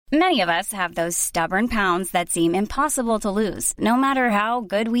Many of us have those stubborn pounds that seem impossible to lose, no matter how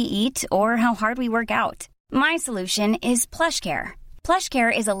good we eat or how hard we work out. My solution is PlushCare.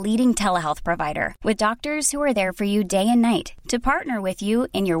 PlushCare is a leading telehealth provider with doctors who are there for you day and night to partner with you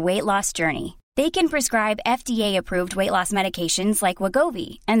in your weight loss journey. They can prescribe FDA-approved weight loss medications like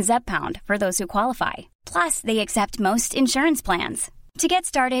Wegovy and Zepbound for those who qualify. Plus, they accept most insurance plans. To get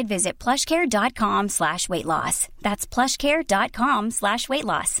started, visit plushcare.com/weightloss. That's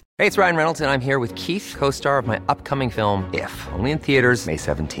plushcare.com/weightloss. Hey, it's Ryan Reynolds, and I'm here with Keith, co-star of my upcoming film, If, only in theaters May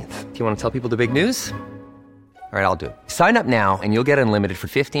 17th. Do you want to tell people the big news? All right, I'll do it. Sign up now and you'll get unlimited for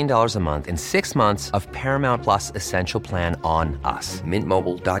 $15 a month and 6 months of Paramount Plus Essential Plan on us.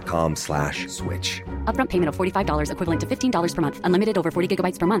 MintMobile.com/switch. Upfront payment of $45 equivalent to $15 per month. Unlimited over 40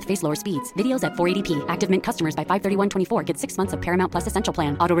 gigabytes per month. Face lower speeds. Videos at 480p. Active Mint customers by 531.24 get 6 months of Paramount Plus Essential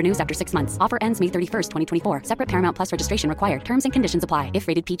Plan. Auto renews after 6 months. Offer ends May 31st, 2024. Separate Paramount Plus registration required. Terms and conditions apply if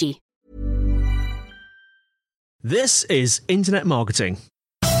rated PG. This is Internet Marketing.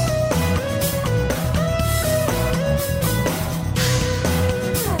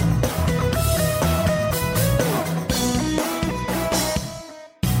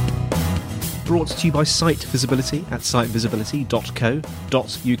 Brought to you by Site Visibility at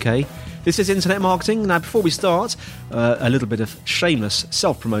sitevisibility.co.uk. This is Internet Marketing. Now, before we start, a little bit of shameless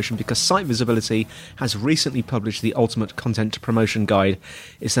self-promotion, because Site Visibility has recently published the Ultimate Content Promotion Guide.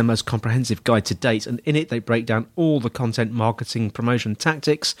 It's their most comprehensive guide to date, and in it they break down all the content marketing promotion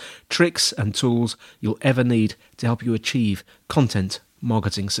tactics, tricks and tools you'll ever need to help you achieve content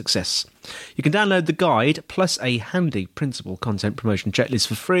marketing success. You can download the guide plus a handy printable content promotion checklist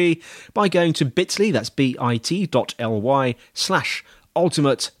for free by going to bit.ly, that's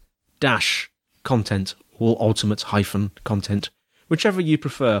bit.ly/ultimate-content or ultimate-content, whichever you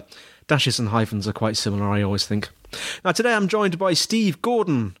prefer. Dashes and hyphens are quite similar, I always think. Now, today I'm joined by Steve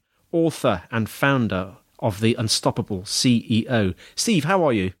Gordon, author and founder of The Unstoppable CEO. Steve, how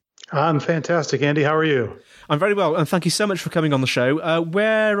are you? I'm fantastic, Andy. How are you? I'm very well, and thank you so much for coming on the show.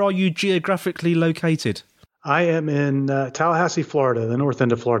 Where are you geographically located? I am in Tallahassee, Florida, the north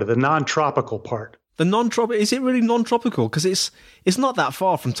end of Florida, the non-tropical part. The non-tropical? Is it really non-tropical? Because it's not that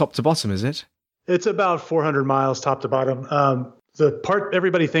far from top to bottom, is it? It's about 400 miles top to bottom. The part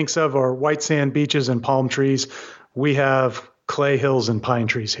everybody thinks of are white sand beaches and palm trees. We have clay hills and pine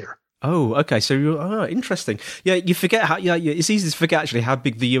trees here. Oh, okay. So, interesting. Yeah, you forget how. Yeah, it's easy to forget actually how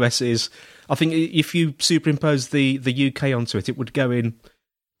big the US is. I think if you superimpose the UK onto it, it would go in,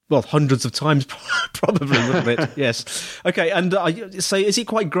 well, hundreds of times probably, wouldn't it? Yes. Okay. And so, is it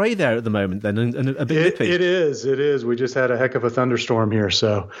quite grey there at the moment then, and a bit nippy? It is. It is. We just had a heck of a thunderstorm here,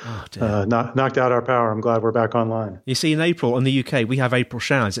 so knocked out our power. I'm glad we're back online. You see, in April in the UK, we have April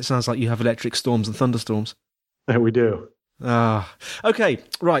showers. It sounds like you have electric storms and thunderstorms. Yeah, we do. Okay,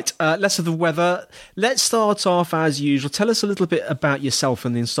 right. Less of the weather. Let's start off as usual. Tell us a little bit about yourself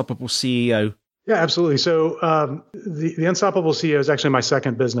and the Unstoppable CEO. Yeah, absolutely. So the Unstoppable CEO is actually my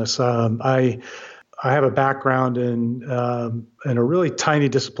second business. I have a background in a really tiny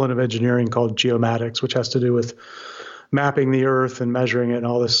discipline of engineering called geomatics, which has to do with mapping the earth and measuring it and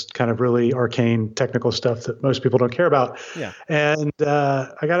all this kind of really arcane technical stuff that most people don't care about. Yeah. And I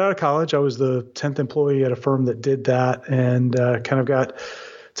got out of college. I was the 10th employee at a firm that did that, and kind of got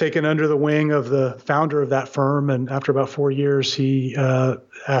taken under the wing of the founder of that firm. And after about 4 years, he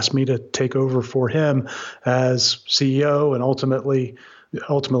asked me to take over for him as CEO and ultimately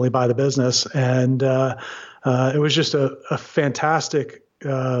buy the business. And it was just a fantastic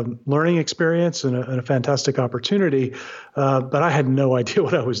learning experience and a fantastic opportunity, but I had no idea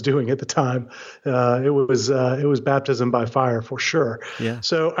what I was doing at the time. It was baptism by fire for sure. Yeah.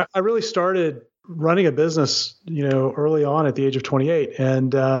 So I really started running a business, early on at the age of 28,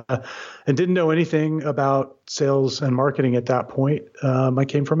 and didn't know anything about sales and marketing at that point. I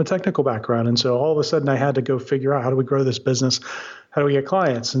came from a technical background, and so all of a sudden I had to go figure out, how do we grow this business? How do we get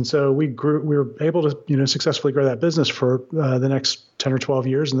clients? And so we were able to, successfully grow that business for the next 10 or 12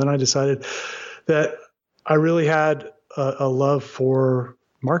 years. And then I decided that I really had a love for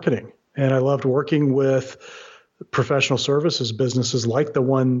marketing, and I loved working with professional services businesses like the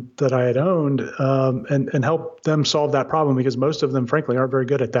one that I had owned, and help them solve that problem, because most of them, frankly, aren't very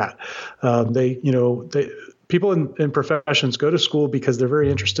good at that. People in professions go to school because they're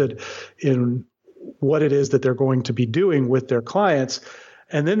very interested in what it is that they're going to be doing with their clients.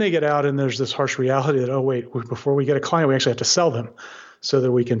 And then they get out and there's this harsh reality that, oh, wait, before we get a client, we actually have to sell them so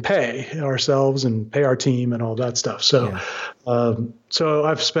that we can pay ourselves and pay our team and all that stuff. So, so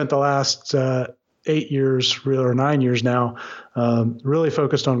I've spent the last 8 years, or 9 years now, really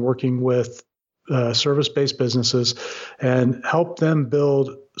focused on working with service-based businesses and help them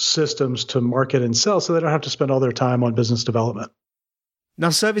build systems to market and sell so they don't have to spend all their time on business development. Now,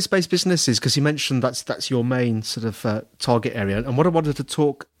 service-based businesses, because you mentioned that's your main sort of target area. And what I wanted to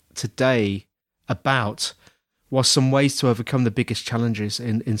talk today about was some ways to overcome the biggest challenges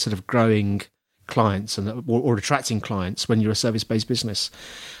in sort of growing clients or attracting clients when you're a service-based business.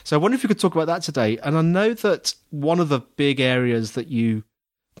 So I wonder if you could talk about that today. And I know that one of the big areas that you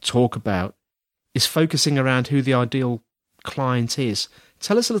talk about is focusing around who the ideal client is.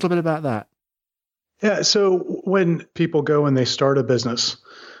 Tell us a little bit about that. Yeah, so when people go and they start a business,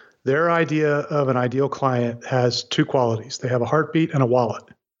 their idea of an ideal client has two qualities. They have a heartbeat and a wallet.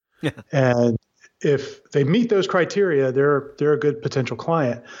 Yeah. And if they meet those criteria, they're a good potential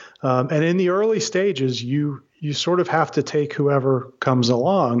client. And in the early stages, you sort of have to take whoever comes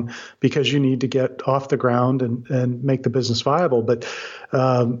along because you need to get off the ground and make the business viable. But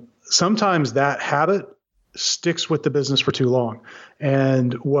sometimes that habit sticks with the business for too long.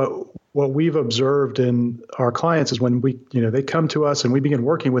 And what we've observed in our clients is when they come to us and we begin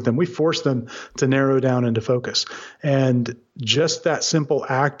working with them, we force them to narrow down and to focus. And just that simple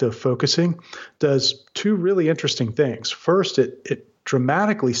act of focusing does two really interesting things. First, it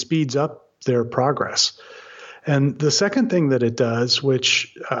dramatically speeds up their progress. And the second thing that it does,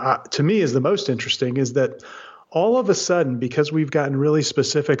 which to me is the most interesting, is that all of a sudden, because we've gotten really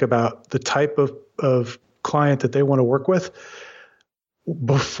specific about the type of client that they want to work with,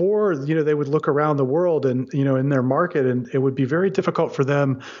 before they would look around the world and in their market, and it would be very difficult for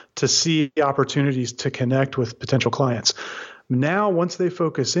them to see opportunities to connect with potential clients. Now, once they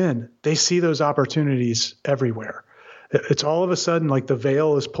focus in, they see those opportunities everywhere. It's all of a sudden like the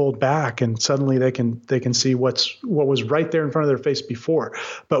veil is pulled back, and suddenly they can see what was right there in front of their face before.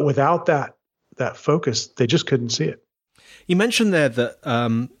 But without that focus, they just couldn't see it. You mentioned there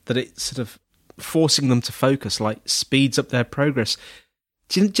that it's sort of forcing them to focus, like speeds up their progress.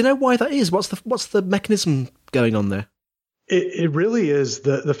 Do you know why that is? What's the mechanism going on there? It really is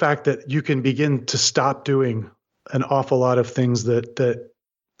the fact that you can begin to stop doing an awful lot of things that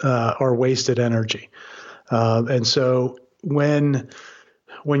are wasted energy. And so when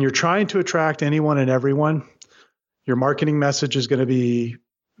you're trying to attract anyone and everyone, your marketing message is going to be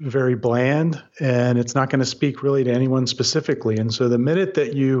very bland, and it's not going to speak really to anyone specifically. And so the minute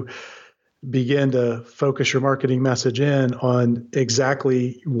that you begin to focus your marketing message in on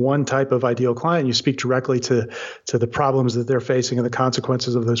exactly one type of ideal client, you speak directly to the problems that they're facing and the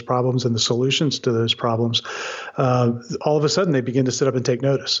consequences of those problems and the solutions to those problems, all of a sudden they begin to sit up and take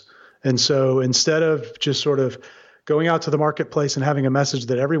notice. And so instead of just sort of going out to the marketplace and having a message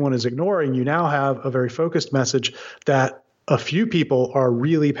that everyone is ignoring, you now have a very focused message that a few people are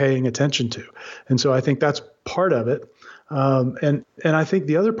really paying attention to. And so I think that's part of it. And I think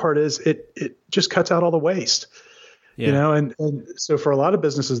the other part is it just cuts out all the waste, and so for a lot of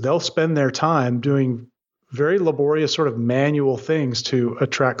businesses, they'll spend their time doing very laborious sort of manual things to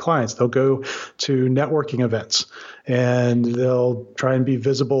attract clients. They'll go to networking events and they'll try and be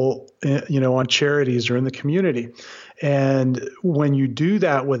visible, on charities or in the community. And when you do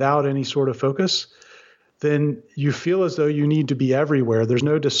that without any sort of focus, then you feel as though you need to be everywhere. There's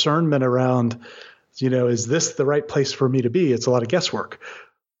no discernment around, is this the right place for me to be? It's a lot of guesswork.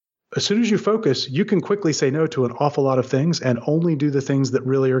 As soon as you focus, you can quickly say no to an awful lot of things and only do the things that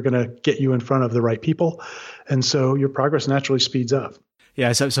really are going to get you in front of the right people. And so your progress naturally speeds up.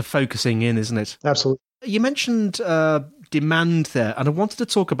 Yeah, so it's a focusing in, isn't it? Absolutely. You mentioned demand there, and I wanted to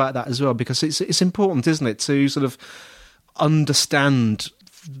talk about that as well, because it's important, isn't it, to sort of understand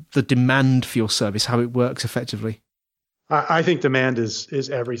the demand for your service, how it works effectively. I think demand is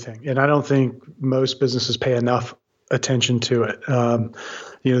everything. And I don't think most businesses pay enough attention to it.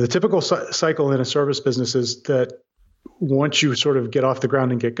 The typical cycle in a service business is that once you sort of get off the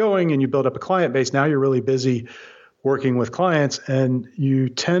ground and get going and you build up a client base, now you're really busy working with clients, and you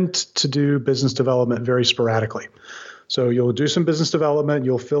tend to do business development very sporadically. So you'll do some business development,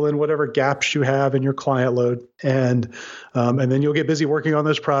 you'll fill in whatever gaps you have in your client load, and then you'll get busy working on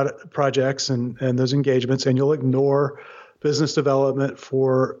those projects and those engagements, and you'll ignore business development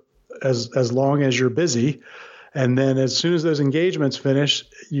for as long as you're busy. And then as soon as those engagements finish,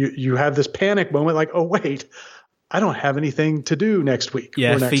 you have this panic moment like, oh, wait, I don't have anything to do next week.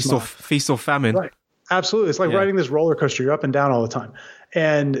 Yeah, or next month. feast or famine. Right. Absolutely. It's like riding this roller coaster. You're up and down all the time.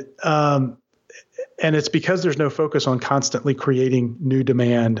 And it's because there's no focus on constantly creating new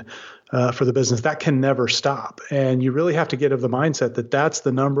demand for the business. That can never stop. And you really have to get of the mindset that that's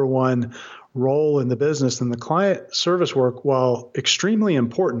the number one role in the business. And the client service work, while extremely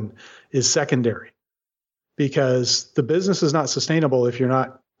important, is secondary, because the business is not sustainable if you're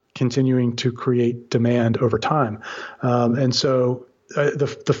not continuing to create demand over time. And so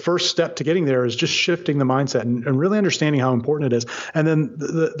the first step to getting there is just shifting the mindset and really understanding how important it is. And then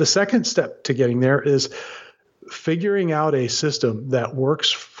the second step to getting there is figuring out a system that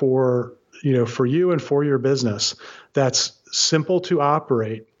works for you and for your business, that's simple to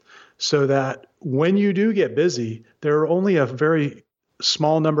operate, so that when you do get busy, there are only a very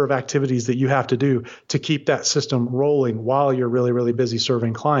small number of activities that you have to do to keep that system rolling while you're really, really busy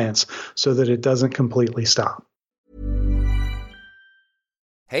serving clients, so that it doesn't completely stop.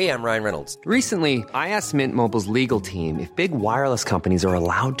 Hey, I'm Ryan Reynolds. Recently, I asked Mint Mobile's legal team if big wireless companies are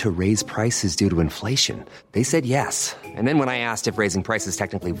allowed to raise prices due to inflation. They said yes. And then when I asked if raising prices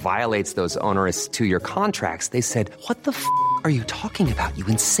technically violates those onerous 2-year contracts, they said, "What the f*** are you talking about, you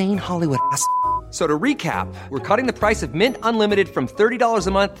insane Hollywood ass?" So to recap, we're cutting the price of Mint Unlimited from $30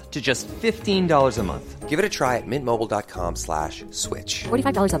 a month to just $15 a month. Give it a try at mintmobile.com/switch.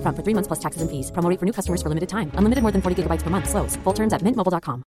 $45 up front for 3 months plus taxes and fees. Promo rate for new customers for limited time. Unlimited more than 40 gigabytes per month. Slows full terms at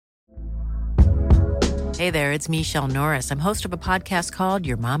mintmobile.com. Hey there, it's Michelle Norris. I'm host of a podcast called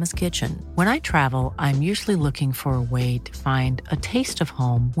Your Mama's Kitchen. When I travel, I'm usually looking for a way to find a taste of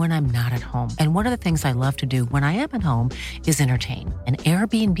home when I'm not at home. And one of the things I love to do when I am at home is entertain. And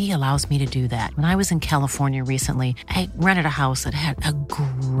Airbnb allows me to do that. When I was in California recently, I rented a house that had a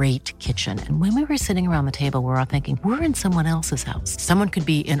great kitchen. And when we were sitting around the table, we're all thinking, we're in someone else's house. Someone could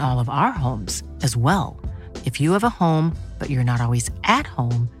be in all of our homes as well. If you have a home, but you're not always at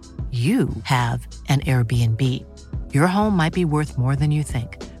home, you have an Airbnb. Your home might be worth more than you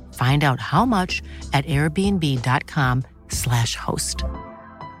think. Find out how much at airbnb.com/host.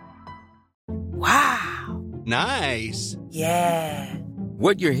 Wow. Nice. Yeah.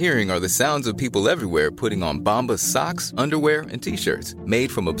 What you're hearing are the sounds of people everywhere putting on Bombas socks, underwear, and T-shirts made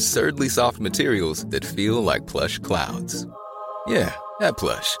from absurdly soft materials that feel like plush clouds. Yeah, that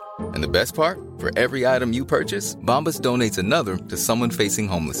plush. And the best part? For every item you purchase, Bombas donates another to someone facing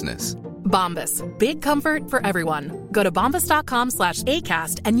homelessness. Bombas. Big comfort for everyone. Go to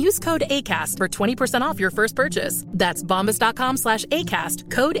bombas.com/ACAST and use code ACAST for 20% off your first purchase. That's bombas.com/ACAST.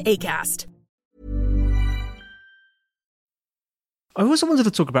 Code ACAST. I also wanted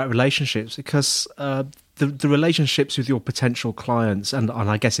to talk about relationships, because the relationships with your potential clients and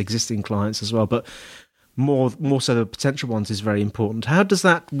I guess existing clients as well, but more so the potential ones, is very important. How does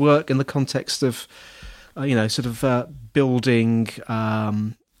that work in the context of, building,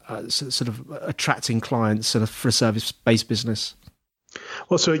 sort of attracting clients sort of for a service-based business?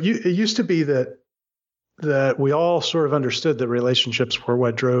 Well, so it used to be that we all sort of understood that relationships were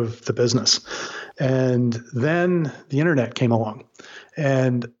what drove the business. And then the internet came along.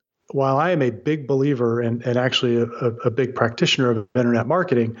 And while I am a big believer and actually a big practitioner of internet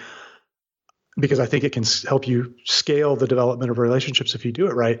marketing, because I think it can help you scale the development of relationships if you do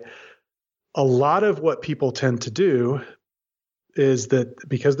it right, a lot of what people tend to do is that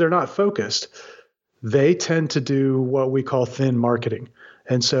because they're not focused, they tend to do what we call thin marketing.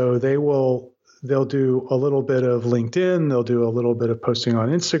 And so they'll do a little bit of LinkedIn, they'll do a little bit of posting on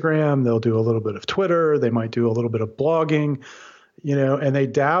Instagram, they'll do a little bit of Twitter, they might do a little bit of blogging, and they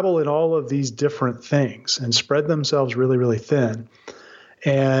dabble in all of these different things and spread themselves really, really thin.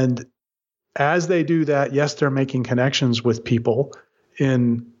 And as they do that, yes, they're making connections with people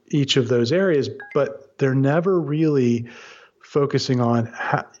in each of those areas, but they're never really focusing on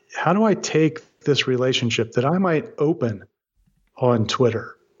how do I take this relationship that I might open on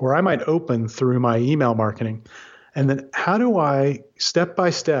Twitter or I might open through my email marketing, and then how do I step by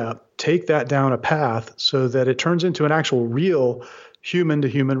step take that down a path so that it turns into an actual real human to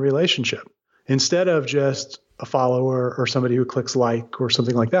human relationship instead of just a follower or somebody who clicks like or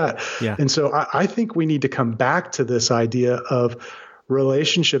something like that. Yeah. And so I think we need to come back to this idea of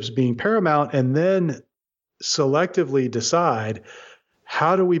relationships being paramount, and then selectively decide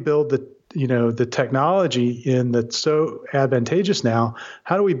how do we build the technology that's so advantageous now,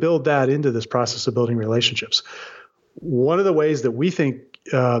 how do we build that into this process of building relationships? One of the ways that we think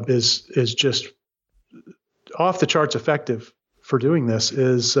is just off the charts effective for doing this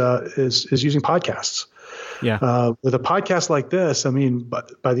is using podcasts. Yeah. With a podcast like this, I mean,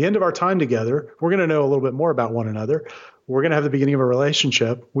 by the end of our time together, we're going to know a little bit more about one another. We're going to have the beginning of a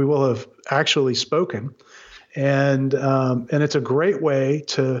relationship. We will have actually spoken, and it's a great way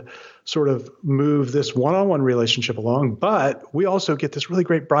to sort of move this one-on-one relationship along. But we also get this really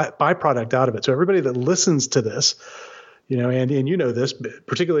great byproduct out of it. So everybody that listens to this, Andy, and this,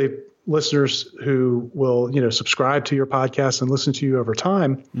 particularly listeners who will, subscribe to your podcast and listen to you over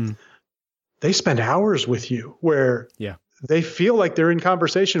time. They spend hours with you where they feel like they're in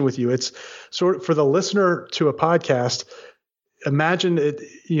conversation with you. It's sort of, for the listener to a podcast, imagine it,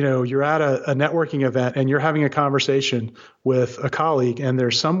 you're at a networking event and you're having a conversation with a colleague, and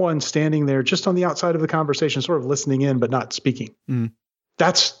there's someone standing there just on the outside of the conversation, sort of listening in, but not speaking.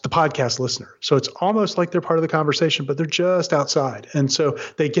 That's the podcast listener. So it's almost like they're part of the conversation, but they're just outside. And so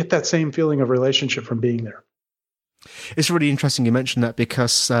they get that same feeling of relationship from being there. It's really interesting you mentioned that,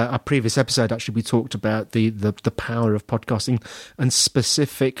 because our previous episode, actually, we talked about the power of podcasting, and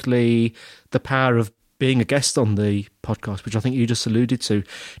specifically the power of being a guest on the podcast, which I think you just alluded to.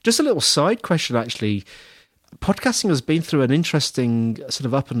 Just a little side question, actually. Podcasting has been through an interesting sort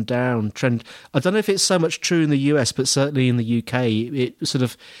of up and down trend. I don't know if it's so much true in the US, but certainly in the UK, it sort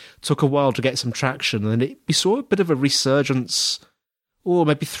of took a while to get some traction. And we saw a bit of a resurgence,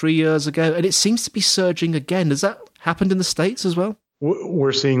 maybe 3 years ago, and it seems to be surging again. Has that happened in the States as well?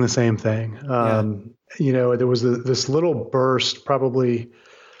 We're seeing the same thing. There was this little burst probably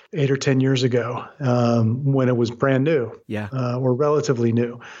 8 or 10 years ago when it was brand new, or relatively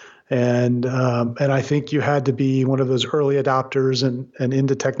new. And I think you had to be one of those early adopters and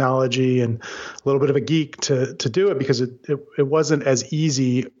into technology and a little bit of a geek to do it, because it wasn't as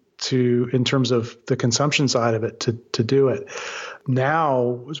easy in terms of the consumption side of it to do it.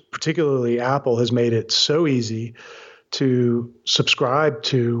 Now, particularly Apple has made it so easy to subscribe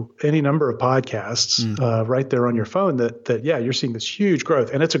to any number of podcasts right there on your phone that you're seeing this huge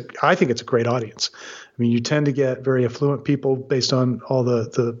growth. And I think it's a great audience. I mean, you tend to get very affluent people based on all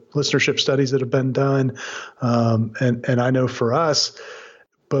the listenership studies that have been done. And I know for us,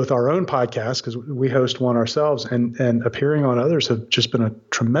 both our own podcasts, because we host one ourselves, and appearing on others have just been a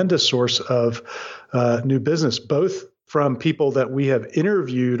tremendous source of new business, both from people that we have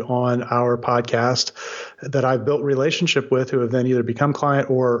interviewed on our podcast that I've built relationship with, who have then either become client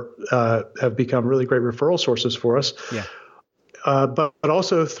or have become really great referral sources for us. Yeah. But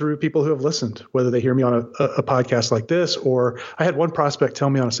also through people who have listened, whether they hear me on a podcast like this, or I had one prospect tell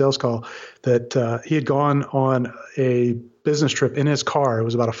me on a sales call that he had gone on a business trip in his car. It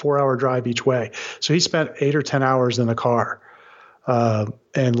was about a 4-hour drive each way. So he spent 8 or 10 hours in the car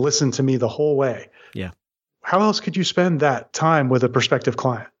and listened to me the whole way. Yeah. How else could you spend that time with a prospective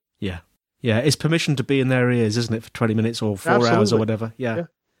client? Yeah. Yeah. It's permission to be in their ears, isn't it, for 20 minutes or 4 hours or whatever? Yeah.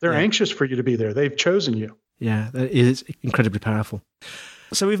 They're anxious for you to be there. They've chosen you. Yeah, it is incredibly powerful.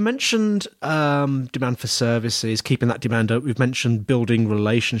 So we've mentioned demand for services, keeping that demand up. We've mentioned building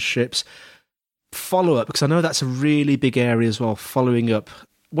relationships. Follow-up, because I know that's a really big area as well, following up.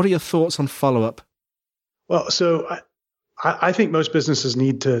 What are your thoughts on follow-up? Well, so I think most businesses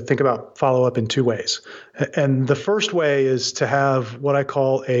need to think about follow-up in 2 ways. And the first way is to have what I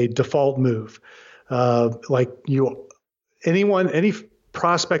call a default move. Any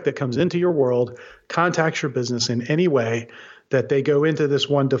prospect that comes into your world contacts your business in any way, that they go into this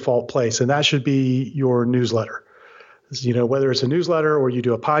one default place, and that should be your newsletter. Whether it's a newsletter or you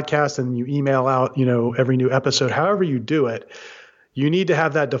do a podcast and you email out, every new episode, however you do it, you need to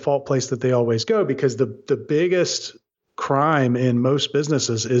have that default place that they always go, because the biggest crime in most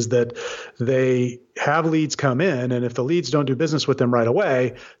businesses is that they have leads come in, and if the leads don't do business with them right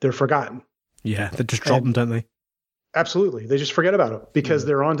away, they're forgotten. Yeah, they just drop them, don't they? Absolutely. They just forget about them because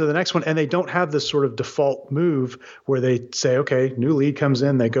they're on to the next one, and they don't have this sort of default move where they say, okay, new lead comes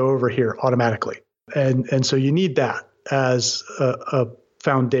in, they go over here automatically. And so you need that as a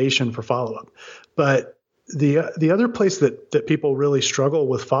foundation for follow-up. But the other place that people really struggle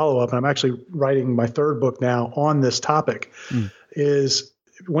with follow-up, and I'm actually writing my 3rd book now on this topic, is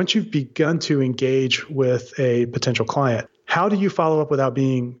once you've begun to engage with a potential client, how do you follow up without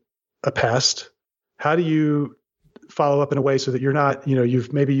being a pest? How do you follow up in a way so that you're not,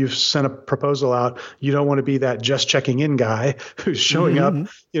 you've sent a proposal out. You don't want to be that just checking in guy who's showing up,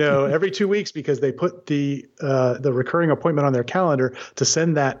 every 2 weeks because they put the recurring appointment on their calendar to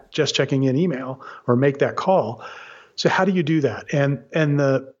send that just checking in email or make that call. So how do you do that? And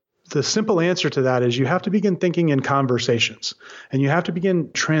the simple answer to that is you have to begin thinking in conversations, and you have to begin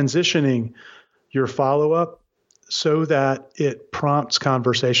transitioning your follow-up so that it prompts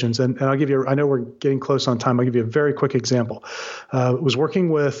conversations. And I'll give you, I know we're getting close on time. I'll give you a very quick example. I was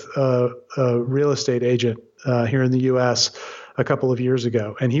working with a real estate agent here in the U.S. a couple of years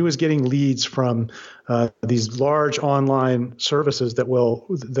ago, and he was getting leads from these large online services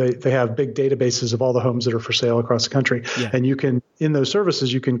that they have big databases of all the homes that are for sale across the country. Yeah. And you can, in those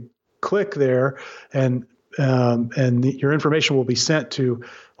services, you can click there and your information will be sent to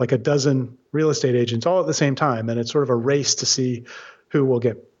like a dozen real estate agents all at the same time. And it's sort of a race to see who will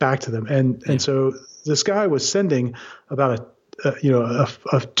get back to them. And so this guy was sending about a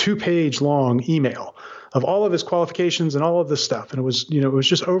 2-page long email of all of his qualifications and all of this stuff. And it was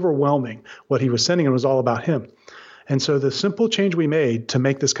just overwhelming what he was sending. It was all about him. And so the simple change we made to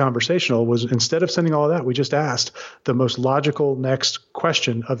make this conversational was, instead of sending all of that, we just asked the most logical next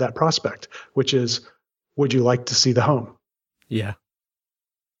question of that prospect, which is, would you like to see the home? Yeah.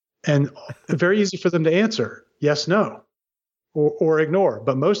 And very easy for them to answer yes, no, or ignore.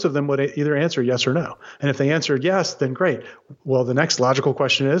 But most of them would either answer yes or no. And if they answered yes, then great. Well, the next logical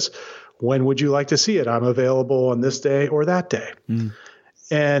question is, when would you like to see it? I'm available on this day or that day.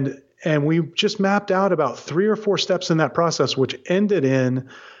 And we just mapped out about 3 or 4 steps in that process, which ended in,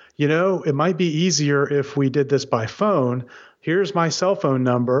 it might be easier if we did this by phone. Here's my cell phone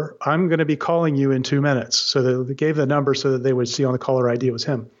number. I'm going to be calling you in 2 minutes. So they gave the number so that they would see on the caller ID it was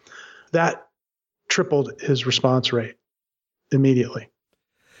him. That tripled his response rate immediately.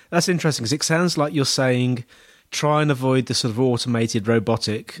 That's interesting, because it sounds like you're saying try and avoid the sort of automated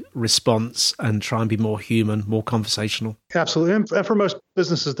robotic response and try and be more human, more conversational. Absolutely. And for most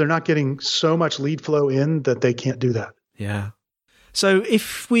businesses, they're not getting so much lead flow in that they can't do that. Yeah. So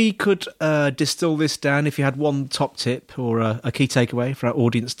if we could distill this down, if you had one top tip or a key takeaway for our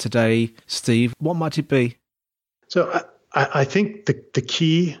audience today, Steve, what might it be? So I think the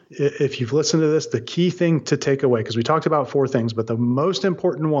key, if you've listened to this, the key thing to take away, because we talked about 4 things, but the most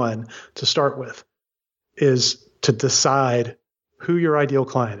important one to start with is to decide who your ideal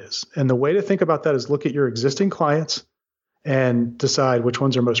client is. And the way to think about that is look at your existing clients and decide which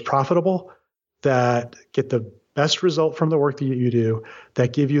ones are most profitable, that get the best result from the work that you do,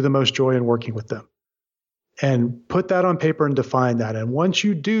 that give you the most joy in working with them. And put that on paper and define that. And once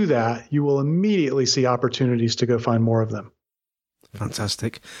you do that, you will immediately see opportunities to go find more of them.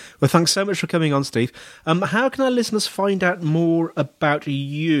 Fantastic. Well, thanks so much for coming on, Steve. How can our listeners find out more about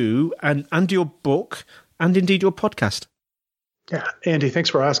you and your book and indeed your podcast? Yeah, Andy, thanks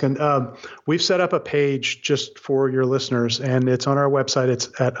for asking. We've set up a page just for your listeners, and it's on our website. It's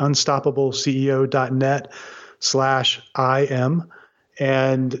at unstoppableceo.net/IM.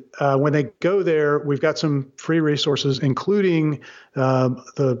 And when they go there, we've got some free resources, including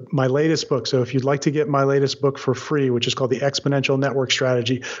my latest book. So if you'd like to get my latest book for free, which is called The Exponential Network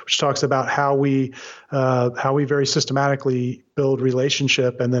Strategy, which talks about how we very systematically build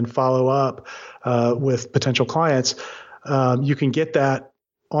relationship and then follow up with potential clients, you can get that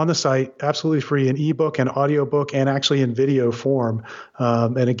on the site, absolutely free, in ebook and audiobook, and actually in video form.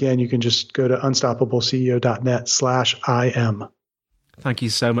 And again, you can just go to unstoppableceo.net/IM. Thank you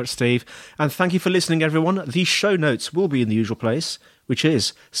so much, Steve. And thank you for listening, everyone. The show notes will be in the usual place, which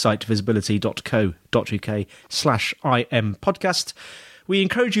is sitevisibility.co.uk/IM podcast. We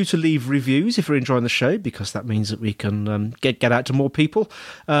encourage you to leave reviews if you're enjoying the show, because that means that we can get out to more people.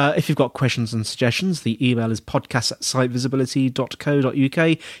 If you've got questions and suggestions, the email is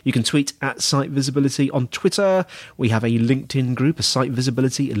podcast@sitevisibility.co.uk. You can tweet at sitevisibility on Twitter. We have a LinkedIn group, a Site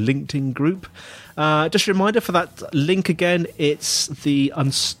Visibility LinkedIn group. Just a reminder for that link again, it's the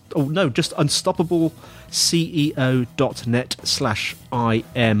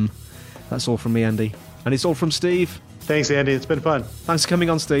unstoppableceo.net/IM. That's all from me, Andy. And it's all from Steve. Thanks, Andy. It's been fun. Thanks for coming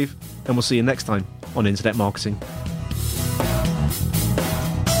on, Steve. And we'll see you next time on Internet Marketing.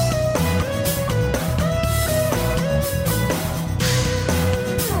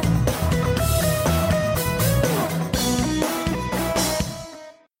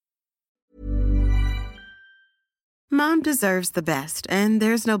 Mom deserves the best, and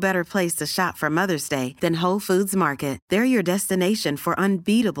there's no better place to shop for Mother's Day than Whole Foods Market. They're your destination for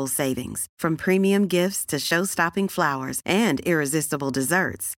unbeatable savings, from premium gifts to show-stopping flowers and irresistible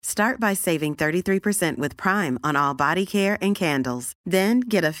desserts. Start by saving 33% with Prime on all body care and candles. Then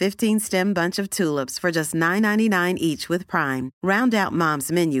get a 15-stem bunch of tulips for just $9.99 each with Prime. Round out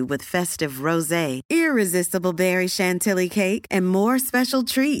Mom's menu with festive rosé, irresistible berry chantilly cake, and more special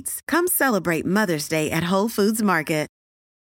treats. Come celebrate Mother's Day at Whole Foods Market.